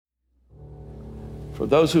For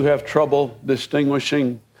those who have trouble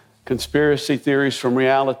distinguishing conspiracy theories from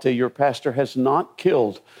reality, your pastor has not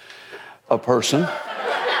killed a person.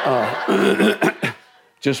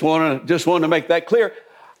 Just want to make that clear.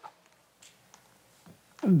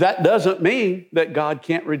 That doesn't mean that God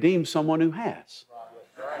can't redeem someone who has.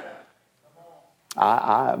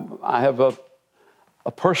 I have a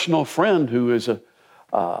personal friend who is a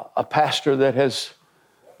pastor that has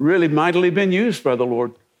really mightily been used by the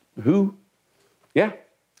Lord, who,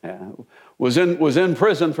 was in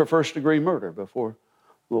prison for first-degree murder before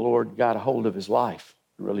the Lord got a hold of his life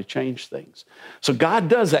and really changed things. So God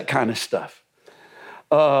does that kind of stuff.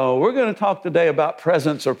 We're going to talk today about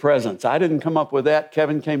presence or presence. I didn't come up with that.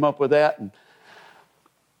 Kevin came up with that, and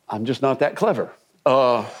I'm just not that clever.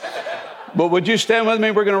 But would you stand with me?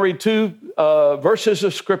 We're going to read two verses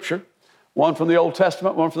of Scripture, one from the Old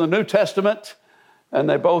Testament, one from the New Testament, and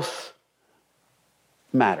they both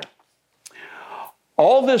matter.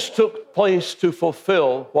 All this took place to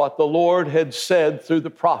fulfill what the Lord had said through the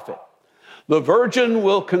prophet. The virgin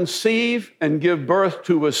will conceive and give birth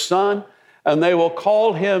to a son, and they will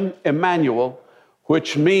call him Emmanuel,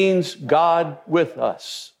 which means God with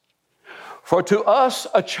us. For to us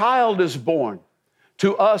a child is born,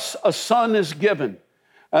 to us a son is given,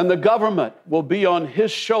 and the government will be on his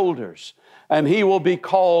shoulders, and he will be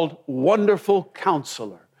called Wonderful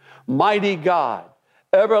Counselor, Mighty God,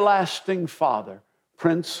 Everlasting Father,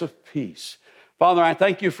 Prince of Peace. Father, I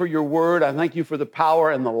thank you for your word. I thank you for the power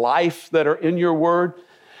and the life that are in your word.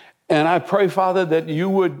 And I pray, Father, that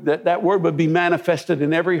that word would be manifested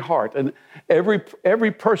in every heart and every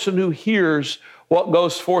person who hears what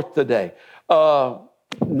goes forth today.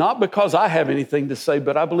 Not because I have anything to say,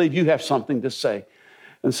 but I believe you have something to say.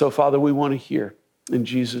 And so, Father, we want to hear in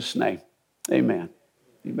Jesus' name. Amen.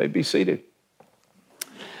 You may be seated.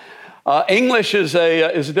 English is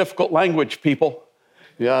a difficult language, people.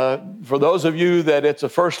 For those of you that it's a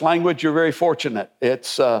first language, you're very fortunate.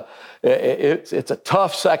 It's a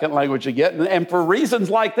tough second language to get, and for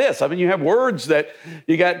reasons like this. I mean, you have words that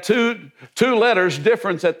you got two letters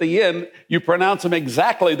difference at the end. You pronounce them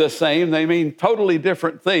exactly the same. They mean totally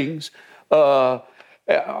different things. We're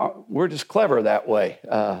just clever that way.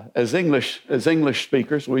 As English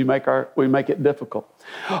speakers, we make it difficult.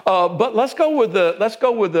 But let's go with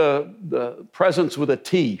the presence with a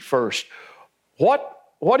T first.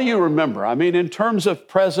 What do you remember? I mean, in terms of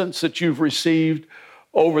presents that you've received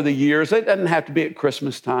over the years, it doesn't have to be at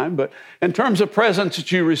Christmas time, but in terms of presents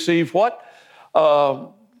that you received, what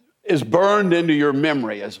is burned into your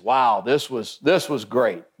memory as, wow, this was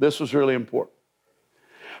great. This was really important.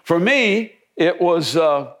 For me, it was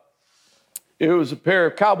a pair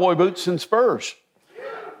of cowboy boots and spurs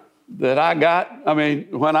that I got. I mean,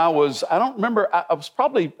 when I don't remember, I was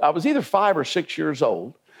either 5 or 6 years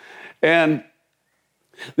old. And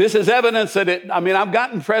this is evidence that I've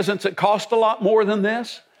gotten presents that cost a lot more than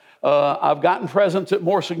this. I've gotten presents at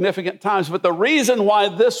more significant times. But the reason why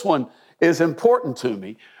this one is important to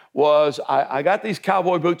me was I got these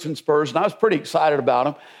cowboy boots and spurs, and I was pretty excited about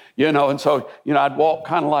them. And so, I'd walk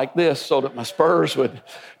kind of like this so that my spurs would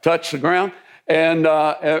touch the ground. And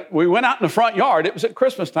we went out in the front yard. It was at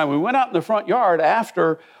Christmas time. We went out in the front yard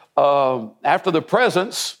after the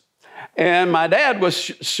presents, and my dad was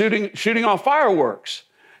shooting off fireworks.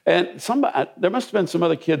 And there must have been some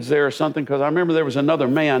other kids there or something, because I remember there was another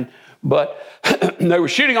man, but they were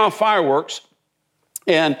shooting off fireworks.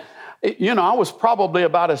 And, I was probably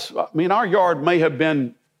our yard may have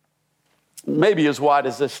been maybe as wide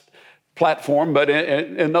as this platform, but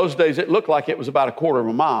in those days, it looked like it was about a quarter of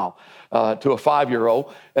a mile to a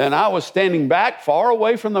 5-year-old. And I was standing back far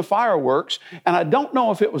away from the fireworks, and I don't know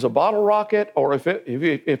if it was a bottle rocket or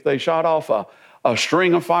if they shot off a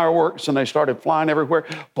string of fireworks and they started flying everywhere,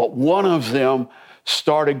 but one of them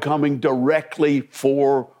started coming directly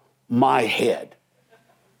for my head.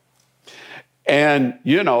 And,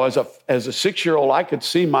 as a 6-year-old, I could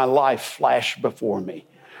see my life flash before me.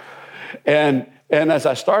 And as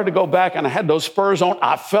I started to go back and I had those spurs on,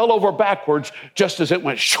 I fell over backwards just as it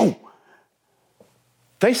went shoo.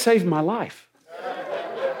 They saved my life.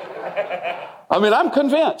 I'm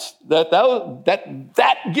convinced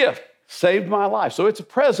that gift saved my life. So it's a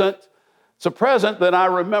present. It's a present that I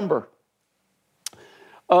remember.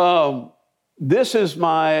 This is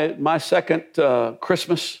my second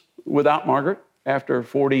Christmas without Margaret after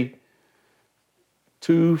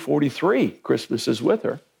 43 Christmases with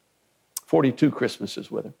her. 42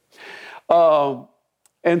 Christmases with her.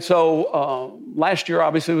 And so last year,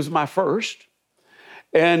 obviously, was my first.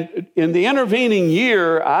 And in the intervening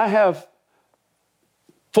year, I have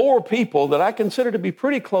 4 people that I consider to be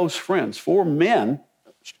pretty close friends, 4 men,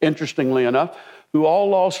 interestingly enough, who all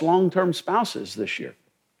lost long-term spouses this year.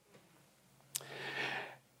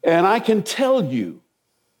 And I can tell you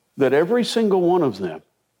that every single one of them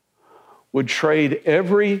would trade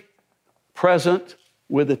every present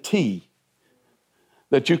with a T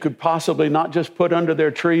that you could possibly not just put under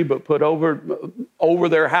their tree, but put over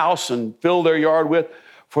their house and fill their yard with,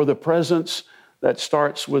 for the presence that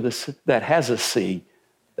starts with that has a C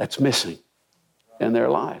that's missing in their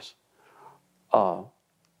lives. The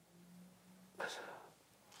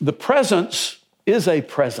presence is a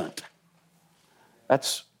present.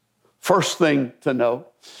 That's first thing to know.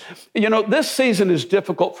 You know, this season is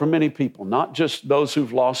difficult for many people, not just those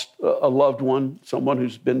who've lost a loved one, someone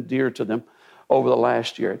who's been dear to them over the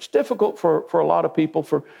last year. It's difficult for a lot of people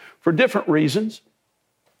for different reasons.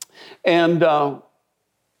 And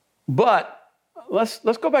but let's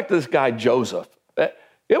go back to this guy Joseph.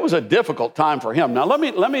 It was a difficult time for him. Now let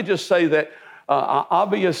me just say that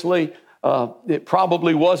obviously it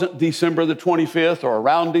probably wasn't December the 25th or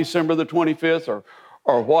around December the 25th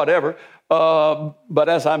or whatever. But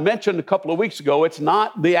as I mentioned a couple of weeks ago, it's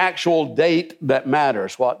not the actual date that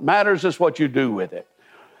matters. What matters is what you do with it.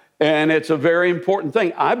 And it's a very important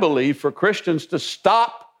thing, I believe, for Christians to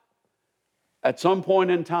stop at some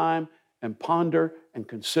point in time and ponder and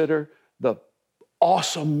consider the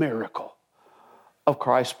awesome miracle of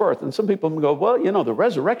Christ's birth. And some people go, well, you know, the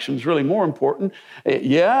resurrection is really more important.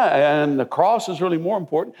 Yeah, and the cross is really more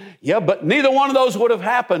important. Yeah, but neither one of those would have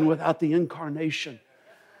happened without the incarnation,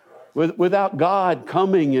 without God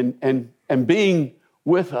coming and being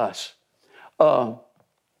with us.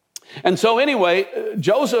 And so anyway,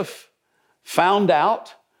 Joseph found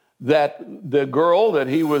out that the girl that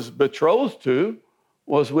he was betrothed to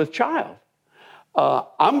was with child.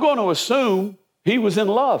 I'm going to assume he was in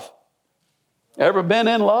love. Ever been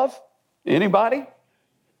in love? Anybody?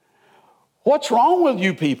 What's wrong with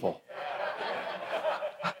you people?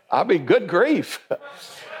 I mean, good grief.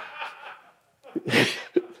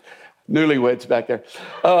 Newlyweds back there.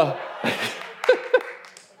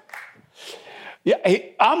 Yeah,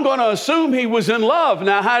 I'm going to assume he was in love.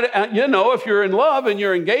 Now, you know, if you're in love and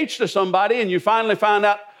you're engaged to somebody and you finally find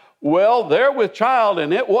out, well, they're with child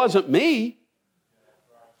and it wasn't me.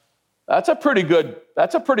 That's a pretty good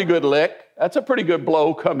lick. That's a pretty good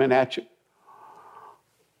blow coming at you.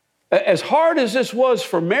 As hard as this was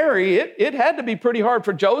for Mary, it had to be pretty hard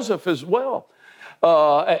for Joseph as well.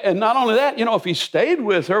 And not only that, you know, if he stayed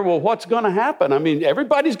with her, well, what's going to happen? I mean,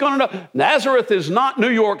 everybody's going to know. Nazareth is not New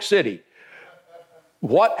York City.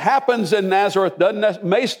 What happens in Nazareth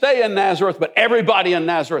may stay in Nazareth, but everybody in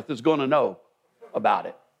Nazareth is going to know about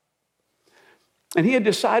it. And he had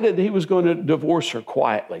decided that he was going to divorce her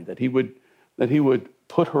quietly, that he would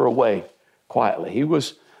put her away quietly.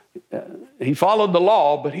 He followed the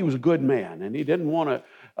law, but he was a good man, and he didn't want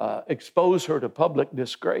to expose her to public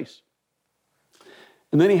disgrace.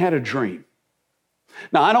 And then he had a dream.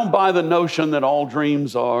 Now, I don't buy the notion that all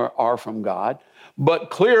dreams are from God, but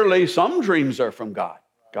clearly some dreams are from God.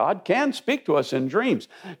 God can speak to us in dreams.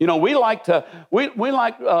 You know, we like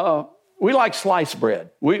sliced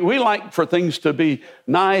bread. We like for things to be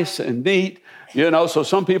nice and neat, you know, so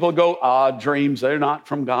some people go, dreams, they're not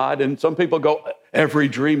from God. And some people go, every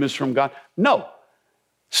dream is from God. No,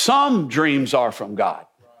 some dreams are from God.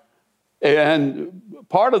 And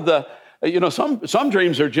part of the, you know, some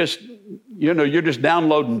dreams are just, you know, you're just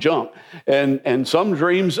downloading junk. And some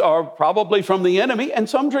dreams are probably from the enemy, and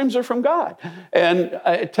some dreams are from God. And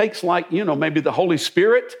it takes, like, you know, maybe the Holy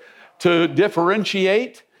Spirit to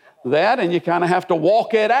differentiate that, and you kind of have to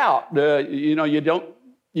walk it out. You know,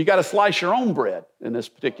 you got to slice your own bread in this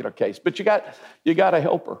particular case, but you got a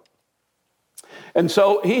helper. And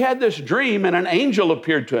so he had this dream, and an angel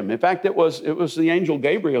appeared to him. In fact, it was the angel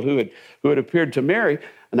Gabriel who had appeared to Mary.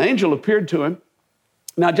 An angel appeared to him.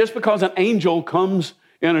 Now, just because an angel comes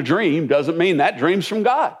in a dream doesn't mean that dream's from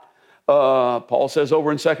God. Paul says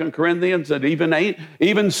over in 2 Corinthians that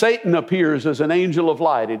even Satan appears as an angel of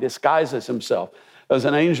light. He disguises himself as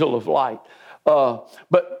an angel of light.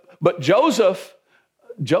 But Joseph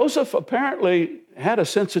apparently had a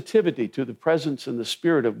sensitivity to the presence and the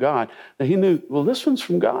Spirit of God that he knew, well, this one's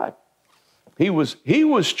from God. He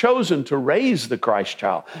was chosen to raise the Christ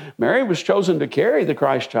child. Mary was chosen to carry the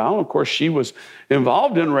Christ child. Of course, she was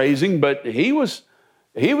involved in raising, but he was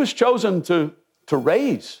chosen to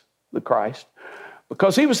raise the Christ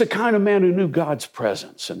because he was the kind of man who knew God's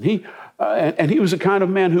presence. And he was the kind of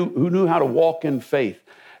man who knew how to walk in faith.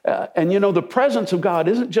 And, you know, the presence of God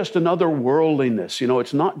isn't just another worldliness. You know,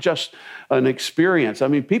 it's not just an experience. I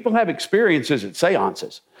mean, people have experiences at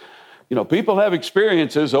seances. You know, people have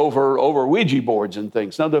experiences over Ouija boards and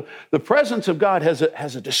things. Now, the presence of God has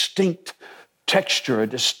a distinct texture, a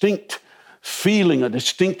distinct feeling, a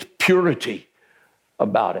distinct purity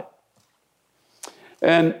about it.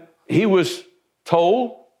 And he was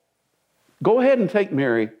told, go ahead and take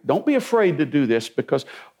Mary. Don't be afraid to do this because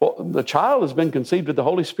the child has been conceived of the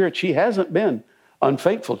Holy Spirit. She hasn't been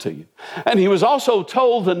unfaithful to you. And he was also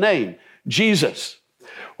told the name, Jesus,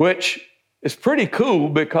 which is pretty cool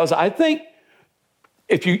because I think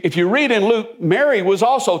if you read in Luke, Mary was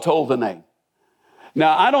also told the name.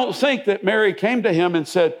 Now, I don't think that Mary came to him and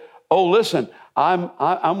said, oh, listen,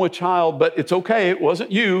 I'm with child, but it's okay. It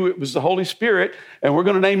wasn't you. It was the Holy Spirit, and we're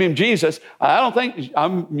going to name him Jesus. I don't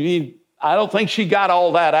think she got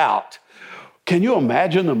all that out. Can you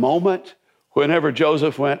imagine the moment whenever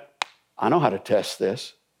Joseph went, I know how to test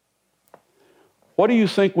this. What do you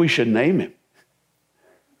think we should name him?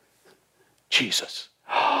 Jesus.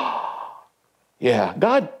 Yeah,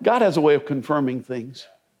 God has a way of confirming things.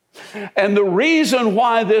 And the reason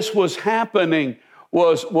why this was happening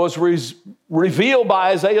was revealed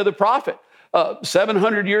by Isaiah the prophet.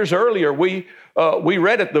 700 years earlier, we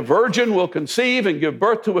read it, the virgin will conceive and give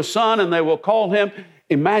birth to a son, and they will call him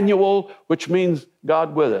Emmanuel, which means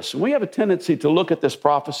God with us. And we have a tendency to look at this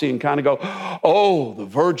prophecy and kind of go, oh, the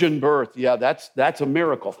virgin birth, yeah, that's a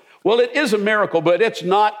miracle. Well, it is a miracle, but it's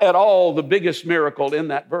not at all the biggest miracle in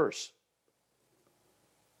that verse.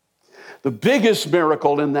 The biggest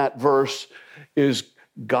miracle in that verse is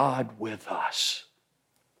God with us.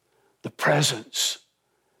 The presence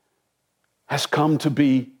has come to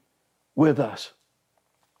be with us.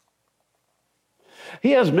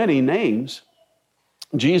 He has many names.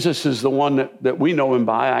 Jesus is the one that we know him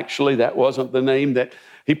by. Actually, that wasn't the name that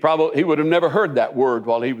he would have never heard that word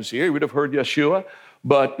while he was here. He would have heard Yeshua,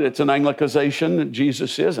 but it's an Anglicization that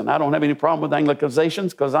Jesus is, and I don't have any problem with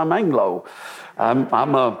Anglicizations because I'm Anglo.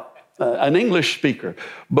 I'm an English speaker,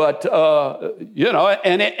 but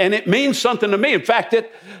and it means something to me. In fact,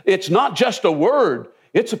 it's not just a word;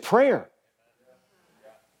 it's a prayer.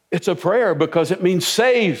 It's a prayer because it means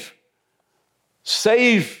save.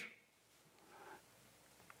 Save.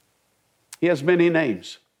 He has many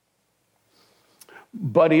names,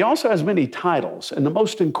 but he also has many titles, and the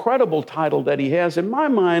most incredible title that he has, in my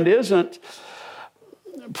mind, isn't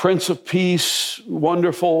Prince of Peace,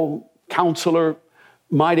 Wonderful Counselor,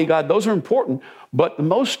 Mighty God. Those are important, but the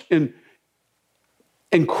most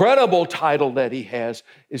incredible title that he has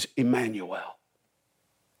is Emmanuel.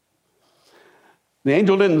 The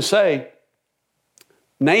angel didn't say,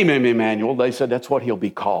 name him Emmanuel. They said that's what he'll be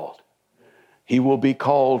called. He will be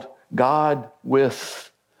called God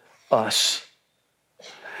with us.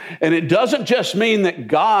 And it doesn't just mean that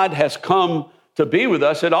God has come to be with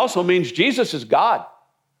us. It also means Jesus is God.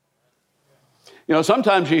 You know,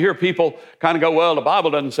 sometimes you hear people kind of go, well, the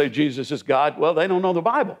Bible doesn't say Jesus is God. Well, they don't know the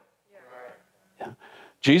Bible. Yeah.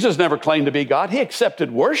 Jesus never claimed to be God. He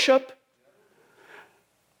accepted worship.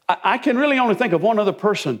 I can really only think of one other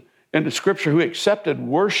person in the Scripture who accepted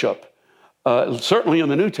worship, certainly in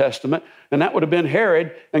the New Testament, and that would have been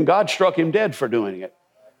Herod, and God struck him dead for doing it.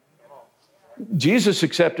 Jesus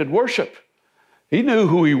accepted worship. He knew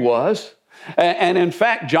who he was. And in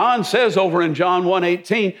fact, John says over in John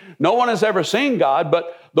 1:18, no one has ever seen God,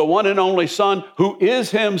 but the one and only Son who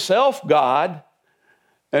is himself God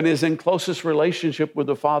and is in closest relationship with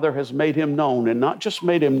the Father has made him known. And not just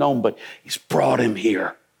made him known, but he's brought him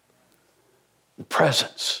here. The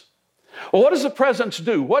presence. Well, what does the presence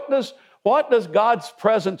do? What does God's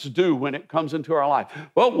presence do when it comes into our life?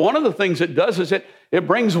 Well, one of the things it does is it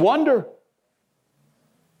brings wonder.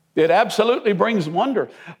 It absolutely brings wonder.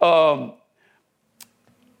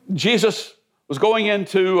 Jesus was going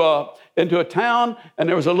into a town, and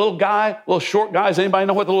there was a little short guy. Does anybody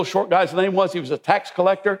know what the little short guy's name was? He was a tax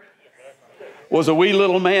collector, was a wee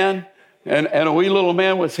little man, and a wee little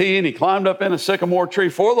man was he, and he climbed up in a sycamore tree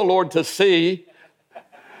for the Lord to see.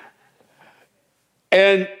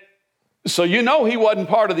 And so he wasn't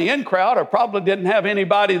part of the in crowd, or probably didn't have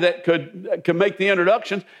anybody that could make the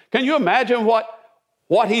introductions. Can you imagine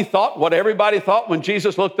what he thought, what everybody thought when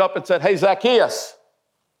Jesus looked up and said, hey, Zacchaeus,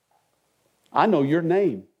 I know your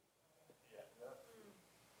name.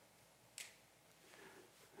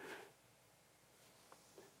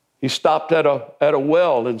 He stopped at a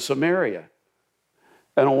well in Samaria,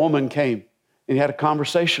 and a woman came, and he had a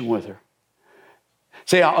conversation with her.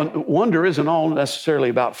 See, wonder isn't all necessarily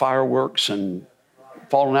about fireworks and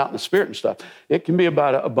falling out in the spirit and stuff. It can be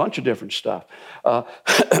about a bunch of different stuff.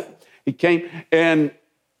 He came, and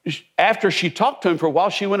after she talked to him for a while,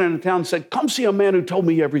 she went into town and said, come see a man who told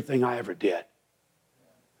me everything I ever did.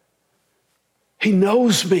 He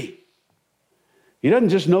knows me. He doesn't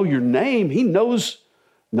just know your name. He knows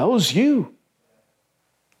you.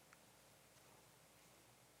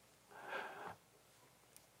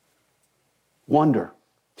 wonder.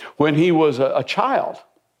 When he was a child,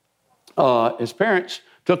 his parents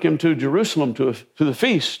took him to Jerusalem to the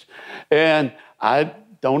feast. And I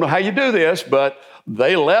don't know how you do this, but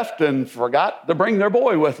they left and forgot to bring their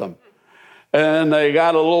boy with them. And they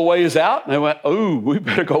got a little ways out and they went, "Ooh, we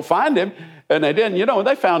better go find him." And they didn't.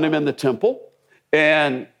 They found him in the temple.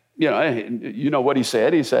 And, you know what he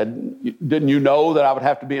said. He said, "Didn't you know that I would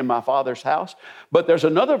have to be in my Father's house?" But there's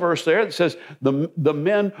another verse there that says the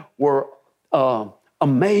men were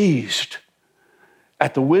amazed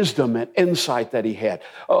at the wisdom and insight that he had.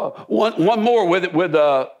 One more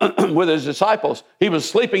with his disciples. He was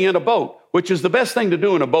sleeping in a boat, which is the best thing to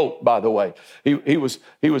do in a boat, by the way. He was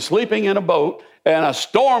sleeping in a boat, and a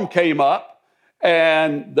storm came up,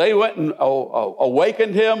 and they went and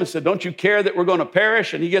awakened him and said, "Don't you care that we're going to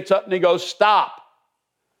perish?" And he gets up and he goes, "Stop."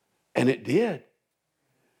 And it did.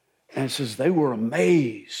 And it says they were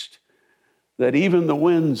amazed that even the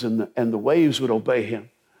winds and the waves would obey him.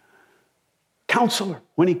 Counselor.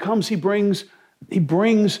 When he comes, he brings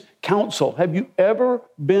counsel. Have you ever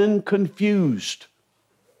been confused?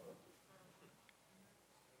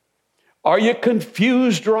 Are you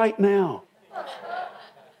confused right now?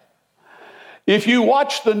 If you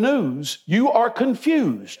watch the news, you are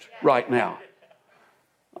confused right now.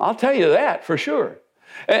 I'll tell you that for sure.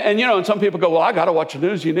 And some people go, "Well, I got to watch the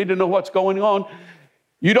news. You need to know what's going on."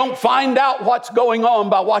 You don't find out what's going on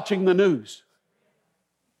by watching the news.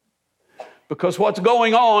 Because what's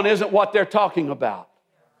going on isn't what they're talking about.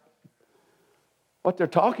 What they're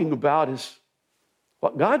talking about is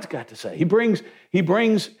what God's got to say. He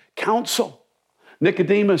brings counsel.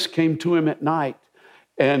 Nicodemus came to him at night.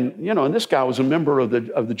 And this guy was a member of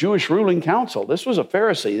the Jewish ruling council. This was a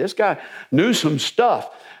Pharisee. This guy knew some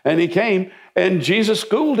stuff. And he came and Jesus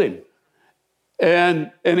schooled him.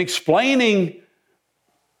 And explaining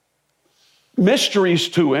mysteries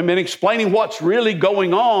to him and explaining what's really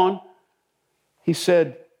going on, he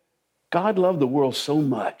said, God loved the world so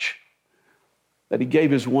much that he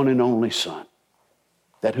gave his one and only Son,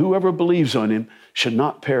 that whoever believes on him should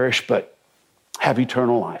not perish but have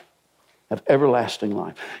eternal life, have everlasting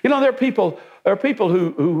life. There are people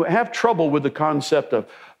who have trouble with the concept of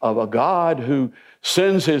a God who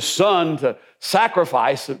sends his Son to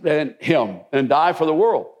sacrifice him and die for the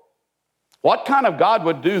world. What kind of God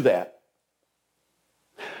would do that?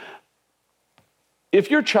 If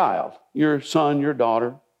your child, your son, your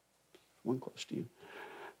daughter, one close to you,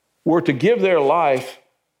 were to give their life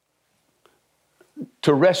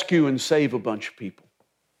to rescue and save a bunch of people,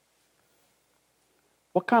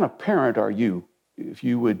 what kind of parent are you if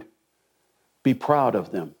you would be proud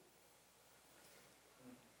of them?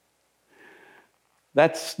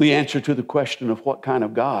 That's the answer to the question of what kind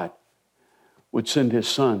of God would send his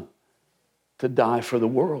Son to die for the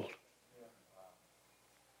world.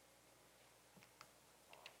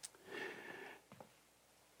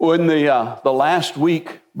 In the last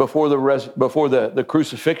week before the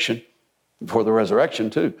crucifixion, before the resurrection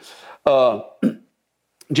too,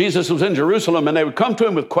 Jesus was in Jerusalem, and they would come to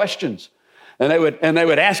him with questions, and they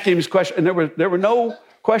would ask him his questions, and there were no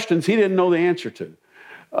questions he didn't know the answer to.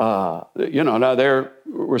 Now there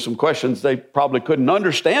were some questions they probably couldn't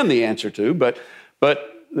understand the answer to, but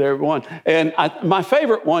there one. And my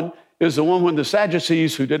favorite one is the one when the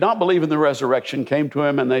Sadducees, who did not believe in the resurrection, came to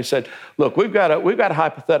him and they said, "Look, we've got a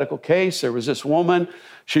hypothetical case. There was this woman.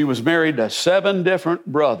 She was married to 7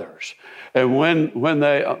 different brothers, and when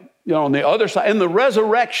they, on the other side in the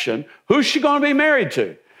resurrection, who's she going to be married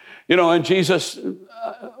to?" And Jesus,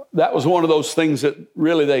 that was one of those things that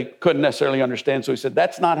really they couldn't necessarily understand. So he said,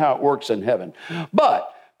 "That's not how it works in heaven.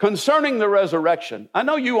 But concerning the resurrection, I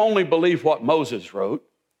know you only believe what Moses wrote,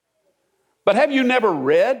 but have you never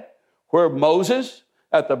read where Moses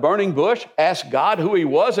at the burning bush asked God who he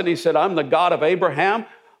was, and he said, 'I'm the God of Abraham,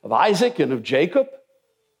 of Isaac, and of Jacob'?"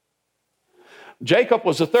 Jacob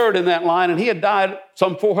was the third in that line, and he had died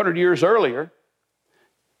some 400 years earlier.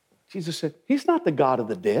 Jesus said, "He's not the God of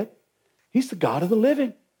the dead. He's the God of the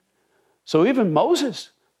living." So even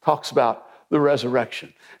Moses talks about the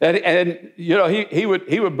resurrection. And he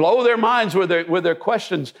would blow their minds with their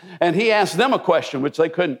questions. And he asked them a question, which they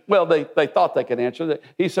couldn't, they thought they could answer.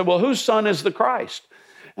 He said, "Well, whose son is the Christ?"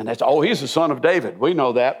 And that's, "Oh, he's the son of David. We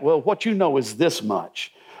know that." "Well, what you know is this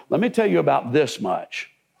much. Let me tell you about this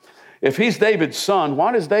much. If he's David's son,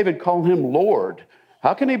 why does David call him Lord?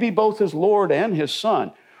 How can he be both his Lord and his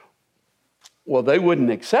son?" Well, they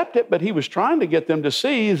wouldn't accept it, but he was trying to get them to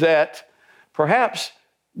see that perhaps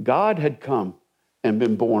God had come and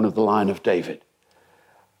been born of the line of David.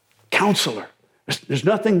 Counselor. There's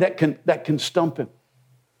nothing that can stump him.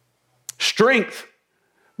 Strength.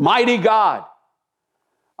 Mighty God.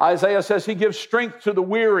 Isaiah says he gives strength to the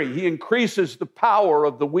weary. He increases the power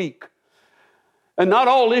of the weak. And not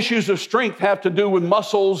all issues of strength have to do with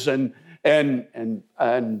muscles and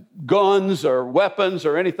guns or weapons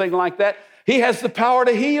or anything like that. He has the power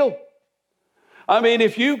to heal. I mean,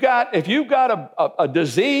 if you've got a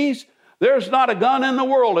disease, there's not a gun in the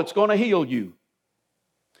world that's going to heal you.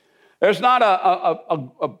 There's not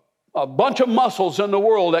a bunch of muscles in the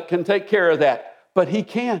world that can take care of that, but he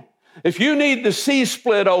can. If you need the sea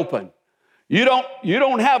split open, you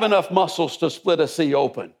don't have enough muscles to split a sea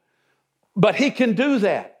open, but he can do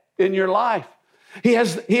that in your life. He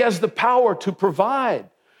has the power to provide.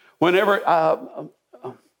 Whenever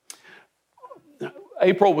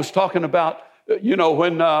April was talking about,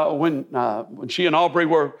 when she and Aubrey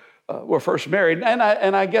were first married,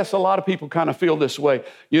 and I guess a lot of people kind of feel this way.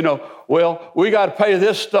 Well, we got to pay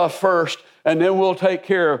this stuff first, and then we'll take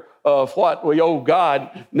care of what we owe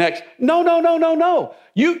God next. No.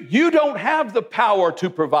 You don't have the power to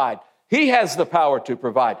provide. He has the power to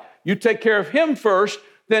provide. You take care of him first,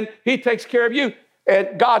 then he takes care of you.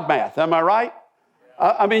 And God math, am I right?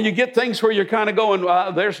 I mean, you get things where you're kind of going,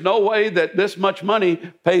 there's no way that this much money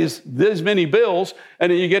pays this many bills,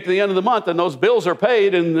 and then you get to the end of the month and those bills are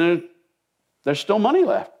paid and there's still money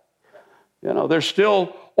left. There's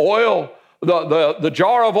still oil. The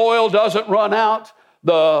jar of oil doesn't run out.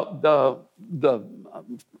 The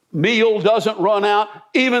meal doesn't run out,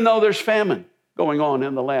 even though there's famine going on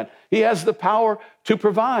in the land. He has the power to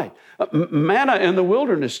provide. Manna in the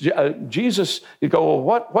wilderness, Jesus, you go,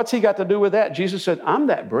 well, what's he got to do with that? Jesus said, I'm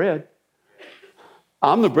that bread.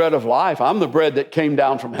 I'm the bread of life. I'm the bread that came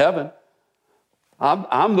down from heaven.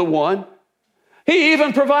 I'm the one. He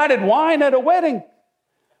even provided wine at a wedding.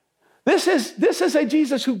 This is a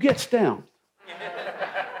Jesus who gets down.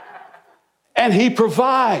 And he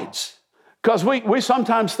provides. Because we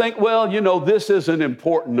sometimes think, well, this isn't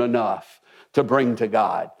important enough to bring to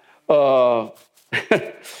God. I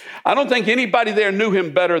don't think anybody there knew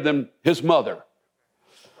him better than his mother.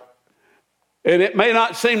 And it may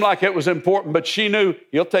not seem like it was important, but she knew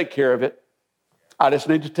he'll take care of it. I just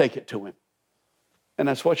need to take it to him. And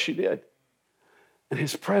that's what she did. And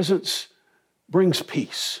his presence brings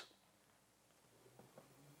peace.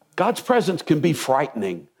 God's presence can be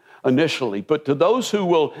frightening initially, but to those who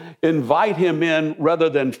will invite him in rather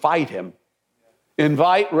than fight him,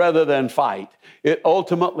 invite rather than fight, it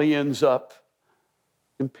ultimately ends up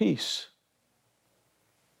in peace.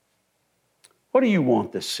 What do you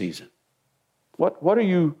want this season? What are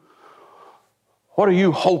you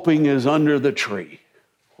hoping is under the tree?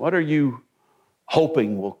 What are you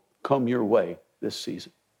hoping will come your way this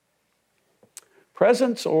season?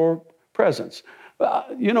 Presence or presence?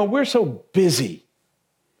 We're so busy.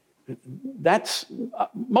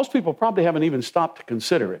 Most people probably haven't even stopped to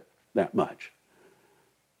consider it that much.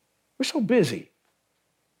 We're so busy.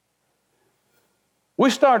 We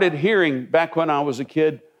started hearing back when I was a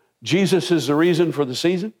kid, Jesus is the reason for the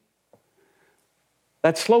season.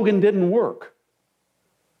 That slogan didn't work.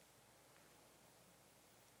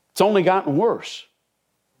 It's only gotten worse.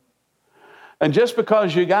 And just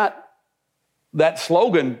because you got that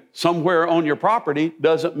slogan somewhere on your property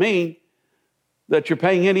doesn't mean that you're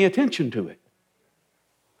paying any attention to it.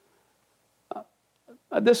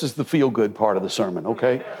 This is the feel-good part of the sermon,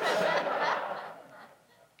 okay?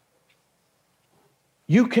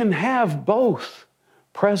 You can have both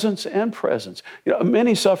presence and presence.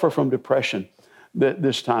 Many suffer from depression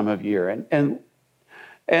this time of year. And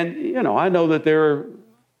I know that there are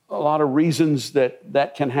a lot of reasons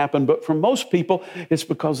that can happen, but for most people, it's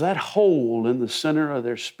because that hole in the center of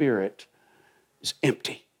their spirit is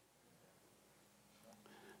empty.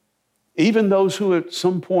 Even those who at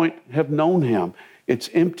some point have known him, it's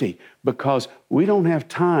empty because we don't have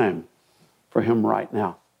time for him right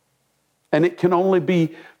now. And it can only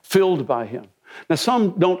be filled by him. Now,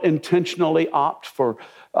 some don't intentionally opt for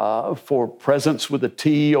presence with a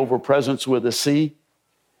T over presence with a C.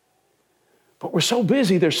 But we're so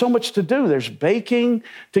busy. There's so much to do. There's baking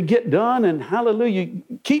to get done, and hallelujah,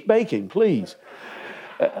 keep baking, please.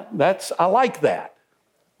 I like that.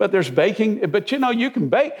 But there's baking. But you can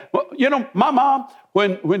bake. Well, my mom,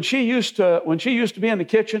 when she used to be in the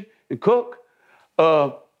kitchen and cook,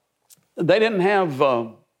 they didn't have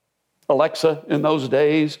Alexa in those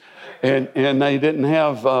days, and they didn't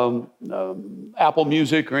have Apple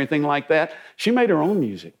Music or anything like that. She made her own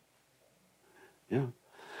music. Yeah.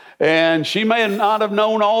 And she may not have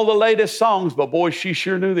known all the latest songs, but boy, she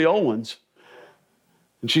sure knew the old ones.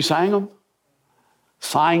 And she sang them.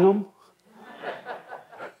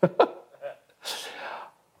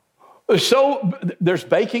 So there's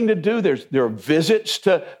baking to do, there are visits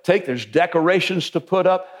to take, there's decorations to put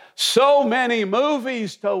up, so many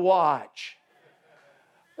movies to watch.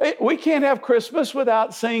 We can't have Christmas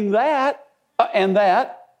without seeing that and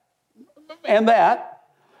that and that.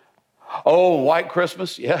 Oh, White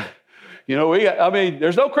Christmas, yeah.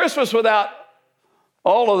 There's no Christmas without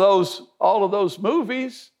all of those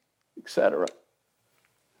movies, etc.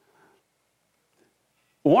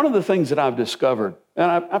 One of the things that I've discovered,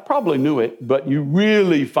 and I probably knew it, but you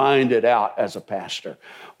really find it out as a pastor.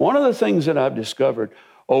 One of the things that I've discovered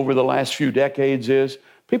over the last few decades is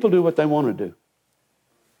people do what they want to do.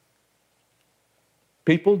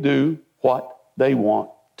 People do what they want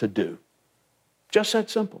to do. Just that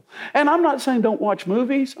simple. And I'm not saying don't watch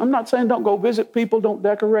movies. I'm not saying don't go visit people, don't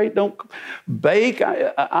decorate, don't bake.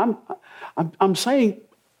 I'm saying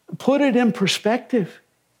put it in perspective.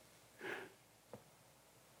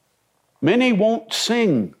 Many won't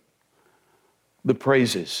sing the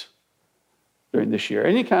praises during this year.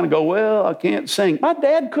 And you kind of go, well, I can't sing. My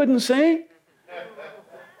dad couldn't sing.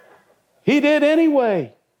 He did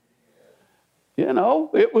anyway.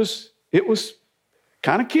 It was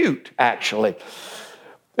kind of cute, actually.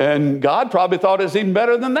 And God probably thought it was even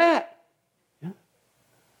better than that. Yeah.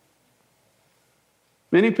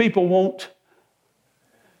 Many people won't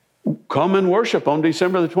come and worship on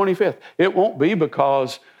December the 25th. It won't be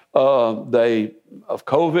because of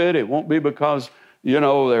COVID. It won't be because,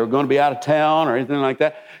 they're going to be out of town or anything like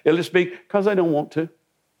that. It'll just be because they don't want to.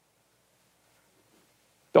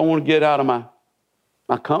 Don't want to get out of my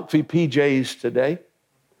comfy PJs today.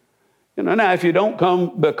 Now, if you don't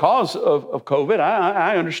come because of COVID,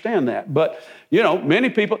 I understand that. But, many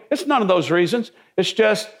people, it's none of those reasons. It's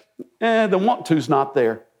just, the want to's not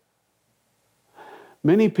there.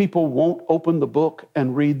 Many people won't open the book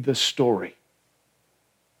and read the story.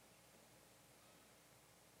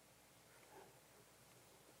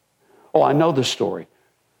 Oh, I know the story.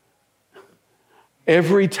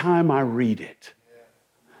 Every time I read it,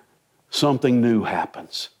 something new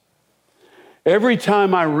happens. Every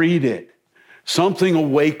time I read it, something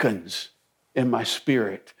awakens in my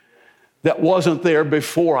spirit that wasn't there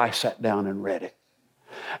before I sat down and read it.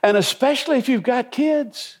 And especially if you've got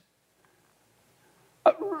kids.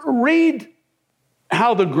 Read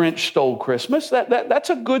How the Grinch Stole Christmas. That's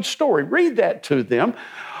a good story. Read that to them.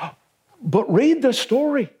 But read the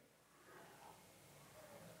story.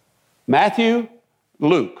 Matthew,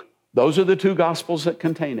 Luke, those are the two Gospels that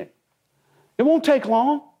contain it. It won't take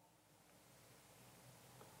long.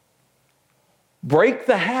 Break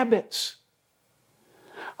the habits.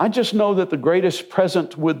 I just know that the greatest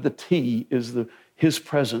present with the T is His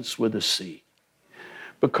presence with the C.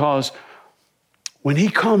 Because when He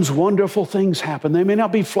comes, wonderful things happen. They may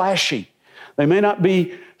not be flashy. They may not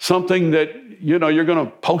be something that, you're going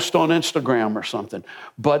to post on Instagram or something.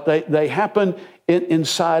 But they happen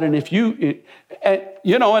inside. And if you, and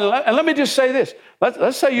let me just say this.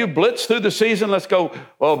 Let's say you blitz through the season. Let's go,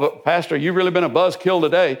 oh, but Pastor, you've really been a buzzkill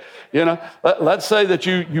today. Let's say that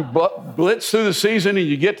you blitz through the season and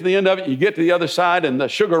you get to the end of it, you get to the other side and the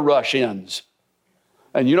sugar rush ends.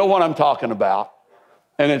 And you know what I'm talking about.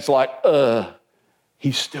 And it's like,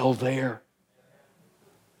 He's still there.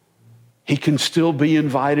 He can still be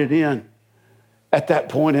invited in at that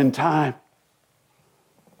point in time.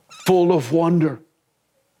 Full of wonder.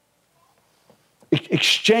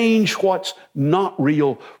 Exchange what's not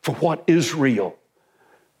real for what is real.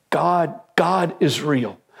 God is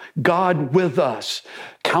real. God with us.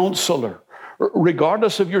 Counselor.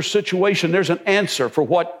 Regardless of your situation, there's an answer for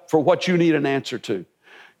what you need an answer to.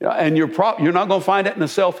 And you're not going to find it in a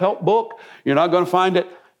self-help book. You're not going to find it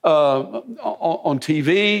on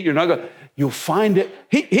TV. You'll find it.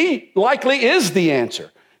 He likely is the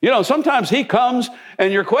answer. Sometimes He comes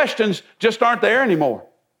and your questions just aren't there anymore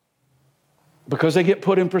because they get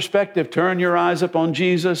put in perspective. Turn your eyes upon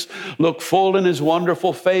Jesus. Look full in His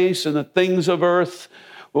wonderful face, and the things of earth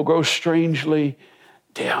will grow strangely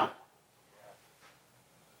dim.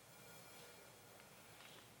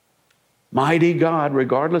 Mighty God,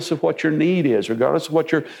 regardless of what your need is, regardless of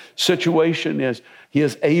what your situation is, He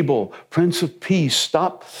is able. Prince of Peace,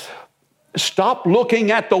 stop looking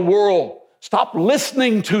at the world. Stop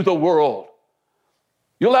listening to the world.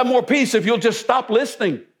 You'll have more peace if you'll just stop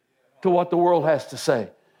listening to what the world has to say.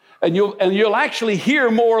 And you'll actually hear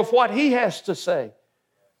more of what He has to say.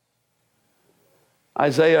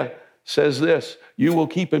 Isaiah says this, you will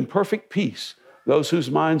keep in perfect peace those whose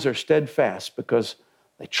minds are steadfast because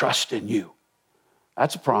they trust in You.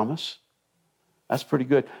 That's a promise. That's pretty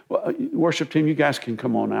good. Well, worship team, you guys can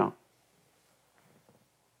come on out.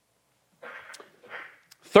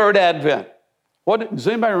 Third Advent. Does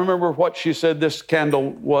anybody remember what she said this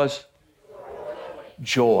candle was?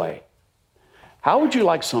 Joy. How would you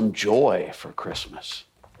like some joy for Christmas?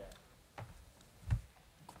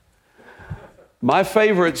 My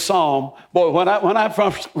favorite psalm, boy, when I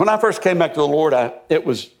first came back to the Lord, it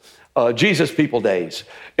was Jesus People Days.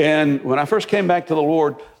 And when I first came back to the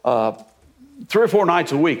Lord, 3 or 4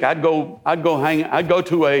 nights a week, I'd go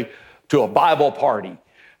to a Bible party.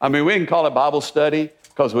 I mean, we didn't call it Bible study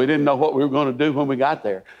because we didn't know what we were going to do when we got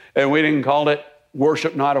there. And we didn't call it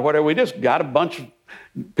worship night or whatever. We just got a bunch of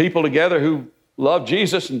people together who love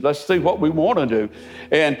Jesus and let's see what we want to do.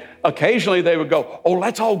 And occasionally they would go, oh,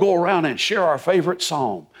 let's all go around and share our favorite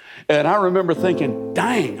psalm. And I remember thinking,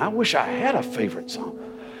 dang, I wish I had a favorite psalm.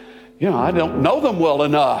 You know, I don't know them well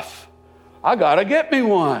enough. I got to get me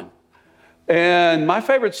one. And my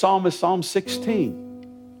favorite psalm is Psalm 16.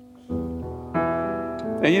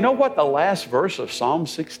 And you know what the last verse of Psalm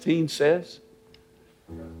 16 says?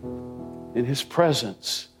 In his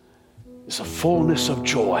presence is a fullness of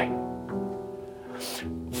joy.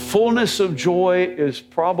 Fullness of joy is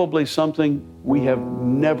probably something we have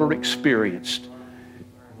never experienced.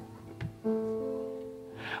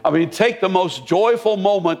 I mean, take the most joyful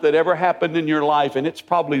moment that ever happened in your life, and it's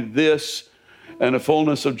probably this, and the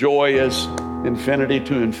fullness of joy is infinity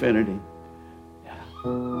to infinity.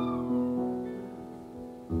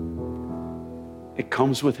 It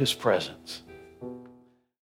comes with his presence.